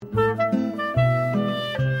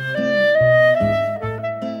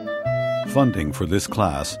Funding for this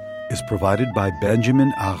class is provided by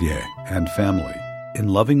Benjamin Aryeh and family in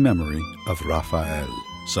loving memory of Raphael,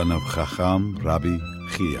 son of Chacham Rabbi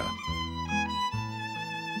Chia.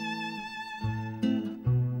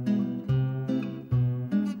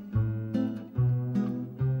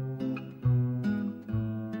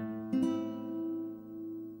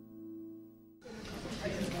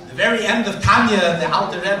 The very end of Tanya, the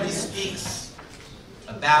Alter Rebbe speaks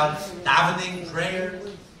about davening, prayer,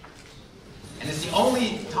 and it's the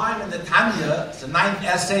only time in the Tanya, it's the 9th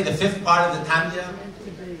essay, the 5th part of the Tanya,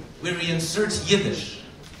 where he inserts Yiddish.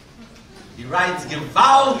 He writes,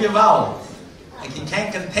 Gewalt, Gewalt, like he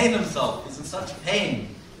can't contain himself, he's in such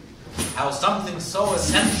pain, how something so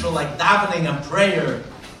essential like davening and prayer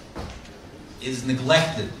is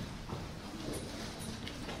neglected.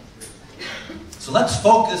 So let's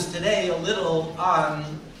focus today a little on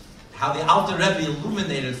how the Alter Rebbe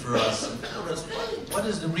illuminated for us and told us what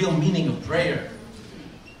is the real meaning of prayer.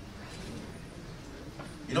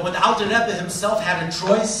 You know, when the Alter Rebbe himself had a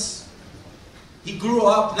choice, he grew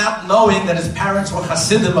up not knowing that his parents were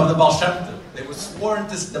Hasidim of the Baal Shem Tov. They were sworn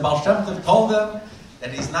to, the Baal Shem Tov told them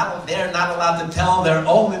that they're not allowed to tell their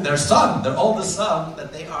oldest son, that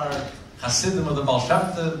they are Hasidim of the Baal Shem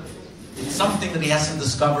Tov. It's something that he has to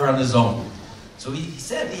discover on his own. So he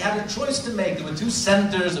said he had a choice to make. There were two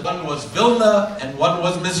centers. One was Vilna and one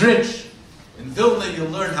was Mezrich. In Vilna, you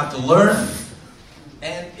learn how to learn.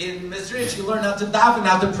 And in Mezrich, you learn how to daven,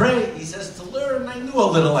 how to pray. He says, to learn, I knew a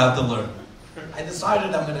little how to learn. I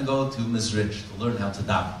decided I'm going to go to Mezrich to learn how to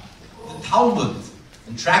daven. The Talmud,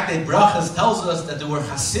 in Tractate Brachas, tells us that there were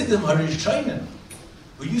Hasidim Harishonim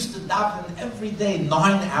who used to daven every day,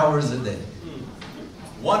 9 hours a day.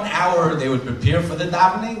 1 hour they would prepare for the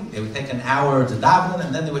davening, they would take an hour to daven,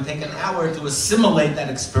 and then they would take an hour to assimilate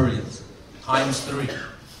that experience, times 3.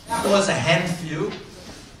 That was a handful.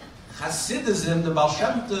 Hasidism, the Baal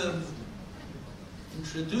Shem Tov,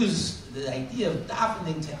 introduced the idea of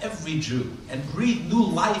davening to every Jew and breathed new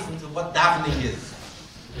life into what davening is.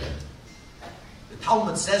 The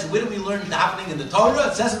Talmud says, where do we learn davening in the Torah?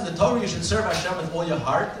 It says in the Torah you should serve Hashem with all your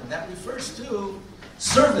heart, and that refers to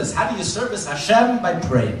service. How do you service Hashem? By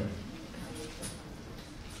praying.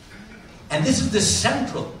 And this is the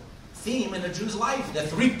central theme in a Jew's life. There are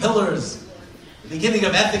 3 pillars. The beginning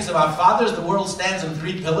of ethics of our fathers, the world stands on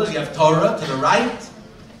 3 pillars. You have Torah to the right,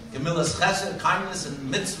 Gemilas Chesed, kindness,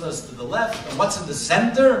 and mitzvahs to the left. And what's in the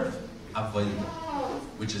center? Avodah,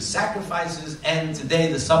 which is sacrifices. And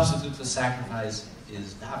today the substitute for sacrifice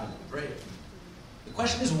is davening, prayer. The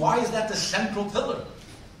question is, why is that the central pillar?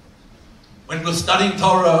 When we're studying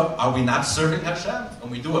Torah, are we not serving Hashem?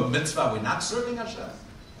 When we do a mitzvah, are we not serving Hashem?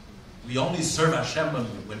 We only serve Hashem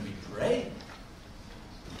when we pray.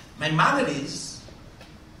 Maimonides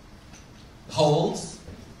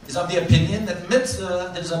is of the opinion that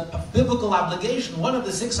mitzvah, there's a biblical obligation. One of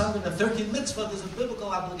the 613 mitzvah, there's a biblical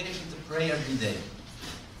obligation to pray every day.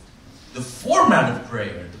 The format of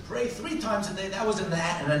prayer, to pray 3 times a day, that was an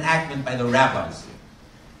enactment by the rabbis.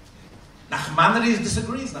 Nachmanides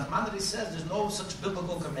disagrees. Nachmanides says there's no such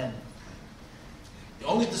biblical commandment. The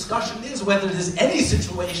only discussion is whether there's any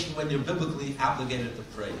situation when you're biblically obligated to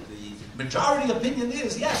pray. The majority opinion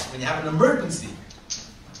is, yes, when you have an emergency,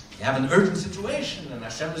 you have an urgent situation, and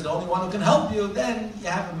Hashem is the only one who can help you, then you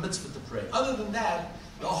have a mitzvah to pray. Other than that,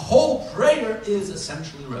 the whole prayer is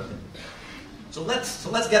essentially rabbinic. So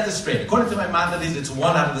let's get this straight. According to Maimonides, it's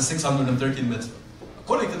 1 out of the 613 mitzvah.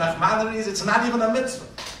 According to Nachmanides, it's not even a mitzvah.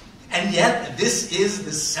 And yet, this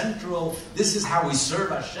is how we serve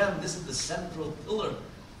Hashem, this is the central pillar.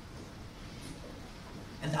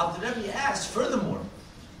 And Alter Rebbe asks, furthermore,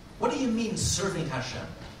 what do you mean serving Hashem?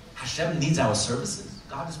 Hashem needs our services?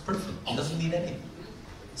 God is perfect, He doesn't need anything.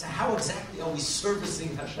 So how exactly are we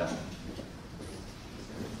servicing Hashem?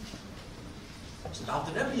 So the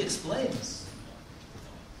Alter Rebbe explains.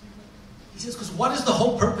 He says, because what is the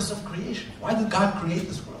whole purpose of creation? Why did God create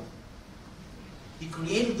this world? He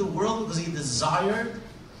created the world because He desired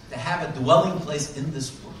to have a dwelling place in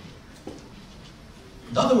this world.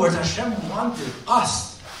 In other words, Hashem wanted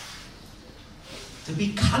us to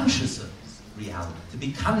be conscious of His reality, to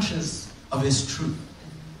be conscious of His truth.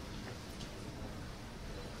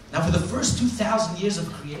 Now, for the first 2,000 years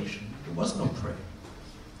of creation, there was no prayer.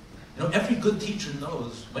 You know, every good teacher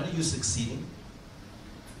knows, when are you succeeding?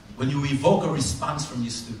 When you evoke a response from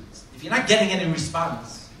your students. If you're not getting any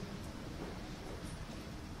response,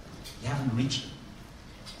 you haven't reached it.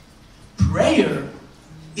 Prayer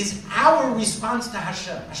is our response to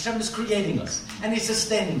Hashem. Hashem is creating us, and He's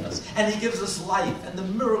sustaining us, and He gives us life, and the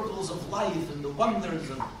miracles of life, and the wonders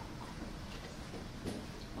of...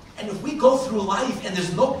 And if we go through life and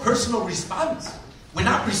there's no personal response, we're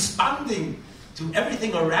not responding to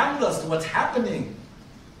everything around us, to what's happening.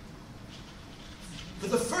 For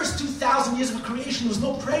the first 2,000 years of creation, there was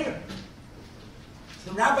no prayer.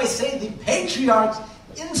 The rabbis say the patriarchs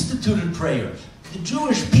instituted prayer. The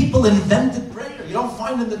Jewish people invented prayer. You don't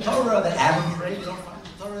find in the Torah that Adam prayed. You don't find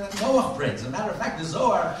in the Torah that Noah prayed. As a matter of fact, the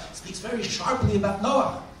Zohar speaks very sharply about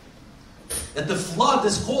Noah. That the flood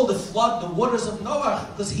is called the flood, the waters of Noah,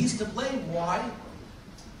 because he's to blame. Why?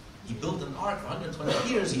 He built an ark for 120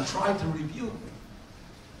 years. He tried to rebuke.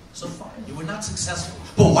 So fine, you were not successful.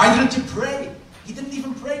 But why didn't you pray? He didn't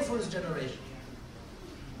even pray for his generation.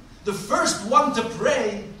 The first one to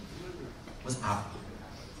pray was Abraham.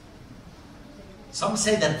 Some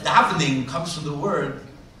say that davening comes from the word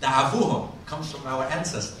da'avuhum, comes from our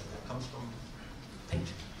ancestors, comes from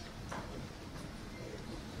patriarchs.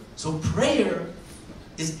 So prayer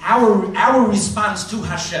is our response to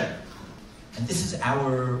Hashem. And this is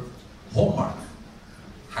our hallmark.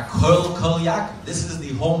 Hakol Kol Yaakov. This is the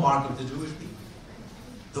hallmark of the Jewish people.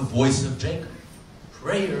 The voice of Jacob.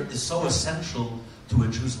 Prayer is so essential to a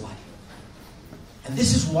Jew's life. And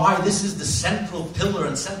this is why this is the central pillar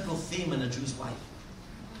and central theme in a Jew's life.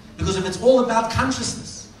 Because if it's all about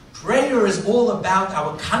consciousness, prayer is all about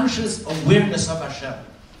our conscious awareness of Hashem.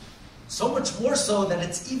 So much more so that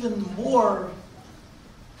it's even more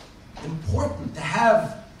important to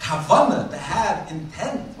have kavanah, to have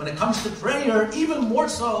intent when it comes to prayer, even more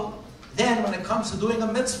so than when it comes to doing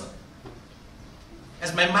a mitzvah.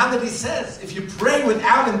 As Maimonides says, if you pray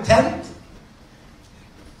without intent,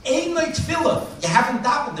 ain't no tefillah. You haven't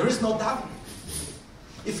davened. There is no davening.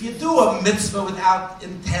 If you do a mitzvah without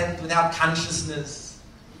intent, without consciousness,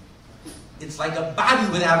 it's like a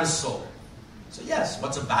body without a soul. So yes,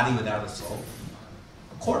 what's a body without a soul?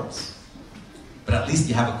 A corpse. But at least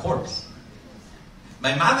you have a corpse.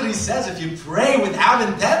 Maimonides says if you pray without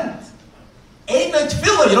intent, ain't no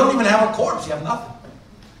tefillah. You don't even have a corpse. You have nothing.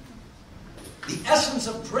 The essence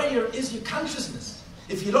of prayer is your consciousness.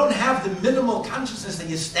 If you don't have the minimal consciousness that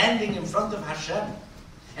you're standing in front of Hashem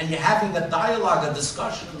and you're having a dialogue, a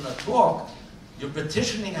discussion, a talk, you're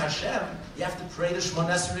petitioning Hashem, you have to pray the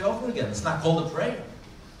Shemona Esrei over again. It's not called a prayer.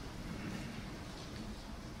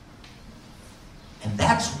 And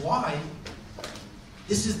that's why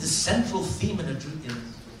this is the central theme in a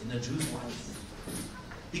Jew's life.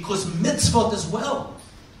 Because mitzvot as well.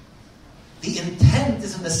 The intent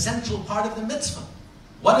is an essential part of the mitzvah.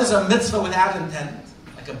 What is a mitzvah without intent?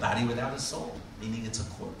 Like a body without a soul, meaning it's a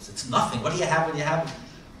corpse. It's nothing. What do you have when you have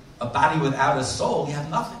a body without a soul? You have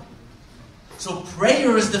nothing. So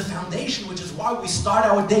prayer is the foundation, which is why we start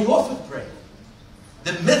our day off with prayer.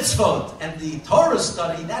 The mitzvot and the Torah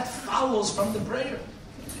study, that follows from the prayer.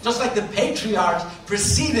 Just like the patriarchs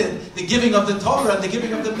preceded the giving of the Torah and the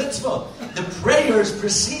giving of the mitzvot. The prayers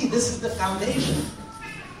precede, this is the foundation.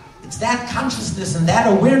 It's that consciousness and that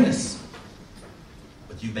awareness.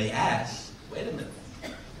 But you may ask, wait a minute.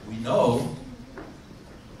 We know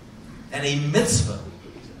that a mitzvah,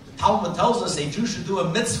 the Talmud tells us a Jew should do a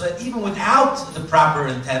mitzvah even without the proper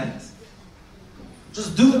intent.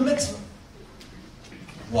 Just do the mitzvah.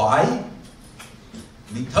 Why?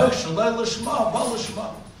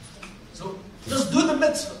 So just do the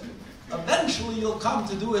mitzvah. Eventually you'll come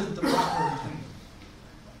to do it with the proper intent.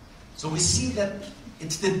 So we see that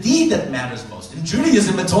it's the deed that matters most. In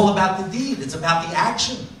Judaism, it's all about the deed. It's about the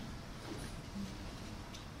action.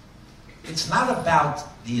 It's not about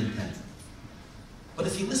the intent. But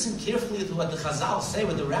if you listen carefully to what the Chazal say,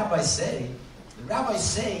 what the rabbis say,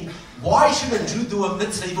 why should a Jew do a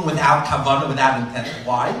mitzvah even without kavanah, without intent?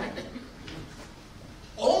 Why?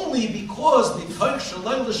 Only because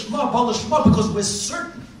we're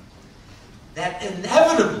certain that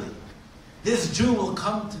inevitably this Jew will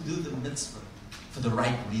come to do the mitzvah for the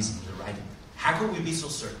right reason, the right intent. How can we be so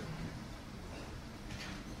certain?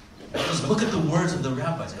 Because look at the words of the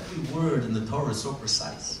rabbis. Every word in the Torah is so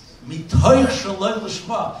precise.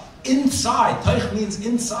 Inside. Toich means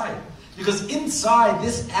inside. Because inside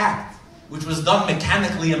this act, which was done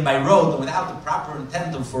mechanically and by rote and without the proper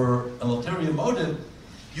intent or for an ulterior motive,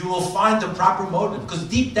 you will find the proper motive. Because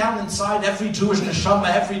deep down inside every Jewish neshama,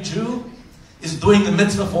 every Jew is doing the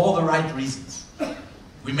mitzvah for all the right reasons.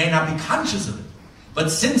 We may not be conscious of it. But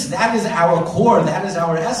since that is our core, that is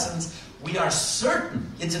our essence, we are certain,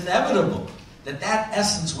 it's inevitable, that that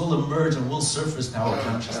essence will emerge and will surface to our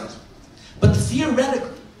consciousness. But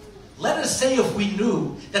theoretically, let us say if we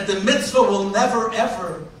knew that the mitzvah will never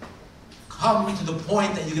ever come to the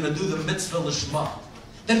point that you're going to do the mitzvah lishma,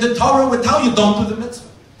 then the Torah would tell you don't do the mitzvah.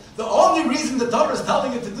 The only reason the Torah is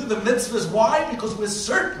telling you to do the mitzvah is why? Because we're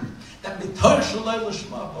certain that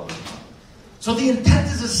So the intent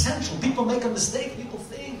is essential. People make a mistake. People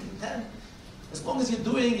think intent. As long as you're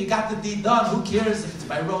doing, you got the deed done. Who cares if it's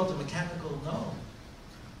by rote or mechanical? No.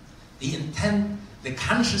 The intent, the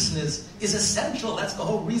consciousness is essential. That's the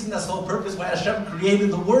whole reason, that's the whole purpose why Hashem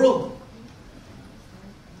created the world.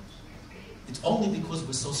 It's only because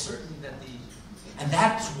we're so certain that and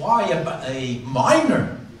that's why a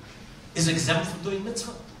minor is exempt from doing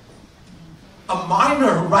mitzvah. A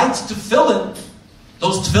minor who writes tefillin,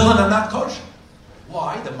 those tefillin are not kosher.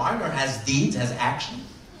 Why? The minor has deeds, has action,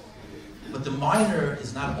 but the minor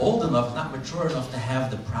is not old enough, not mature enough to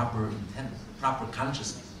have the proper intent, proper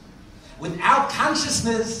consciousness. Without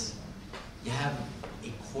consciousness, you have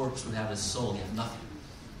a corpse without a soul, you have nothing.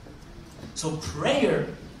 So prayer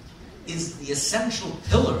is the essential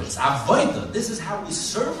pillar. It's avodah. This is how we're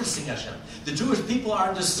servicing Hashem. The Jewish people are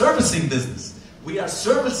in the servicing business. We are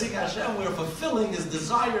servicing Hashem. We are fulfilling His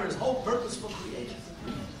desire, His whole purpose for creation.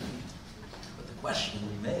 But the question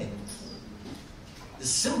remains, the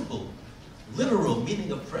simple, literal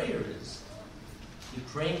meaning of prayer is you're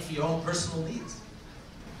praying for your own personal needs.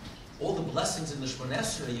 All the blessings in the Shmoneh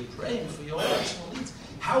Esrei, you're praying for your own personal needs.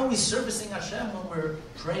 How are we servicing Hashem when we're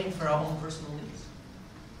praying for our own personal needs?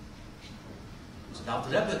 So the Alter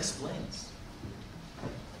Rebbe explains,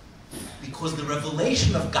 because the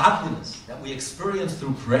revelation of godliness that we experience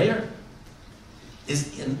through prayer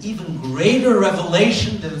is an even greater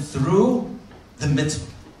revelation than through the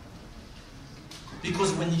mitzvah.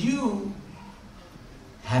 Because when you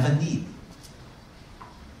have a need,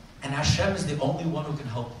 and Hashem is the only one who can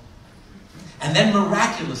help you, and then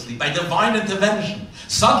miraculously, by divine intervention,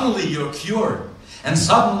 suddenly you're cured, and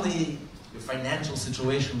suddenly your financial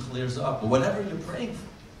situation clears up, or whatever you're praying for.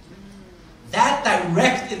 That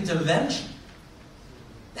direct intervention,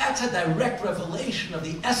 that's a direct revelation of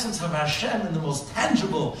the essence of Hashem in the most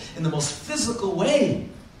tangible, in the most physical way.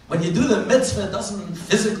 When you do the mitzvah, it doesn't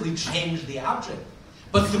physically change the object.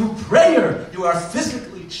 But through prayer, you are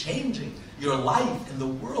physically changing your life in the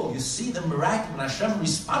world. You see the miracle when Hashem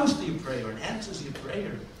responds to your prayer and answers your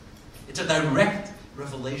prayer. It's a direct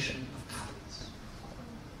revelation of godliness.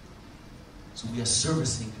 So we are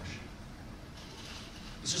servicing Hashem.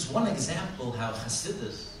 It's just one example how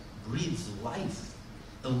Hasidus breathes life,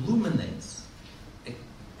 illuminates. It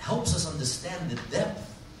helps us understand the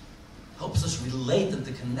depth, helps us relate and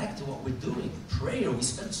to connect to what we're doing. Prayer, we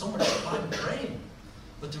spend so much time praying.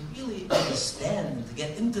 But to really understand and to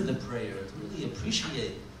get into the prayer, to really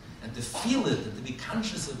appreciate and to feel it and to be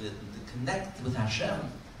conscious of it and to connect with Hashem.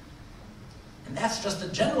 And that's just a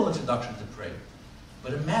general introduction to prayer.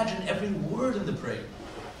 But imagine every word in the prayer.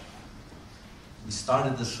 We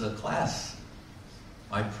started this class,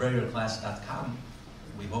 myprayerclass.com.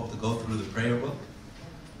 We hope to go through the prayer book.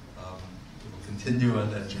 We'll continue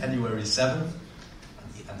on January 7th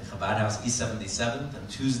at the Chabad House E77 on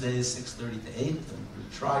Tuesdays 6:30 to 8. And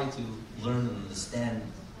we'll try to learn and understand,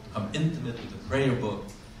 become intimate with the prayer book.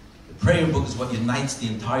 The prayer book is what unites the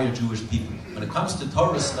entire Jewish people. When it comes to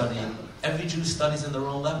Torah study, every Jew studies in their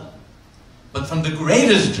own level. But from the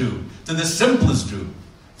greatest Jew to the simplest Jew,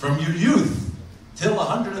 from your youth till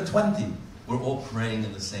 120, we're all praying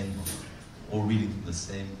in the same book, all reading from the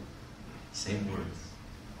same words.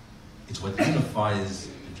 It's what unifies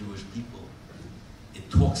the Jewish people. It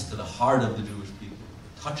talks to the heart of the Jewish people.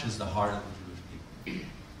 It touches the heart of the Jewish people.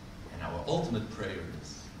 And our ultimate prayer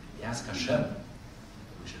is, we ask Hashem,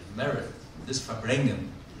 we should merit this Farbrengen,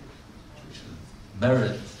 we should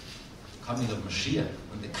merit the coming of Mashiach,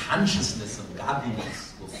 when the consciousness of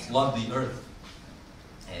godliness will flood the earth.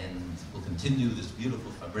 And we'll continue this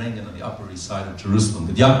beautiful Farbrengen on the Upper East Side of Jerusalem.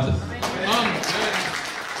 Good Yom Tov.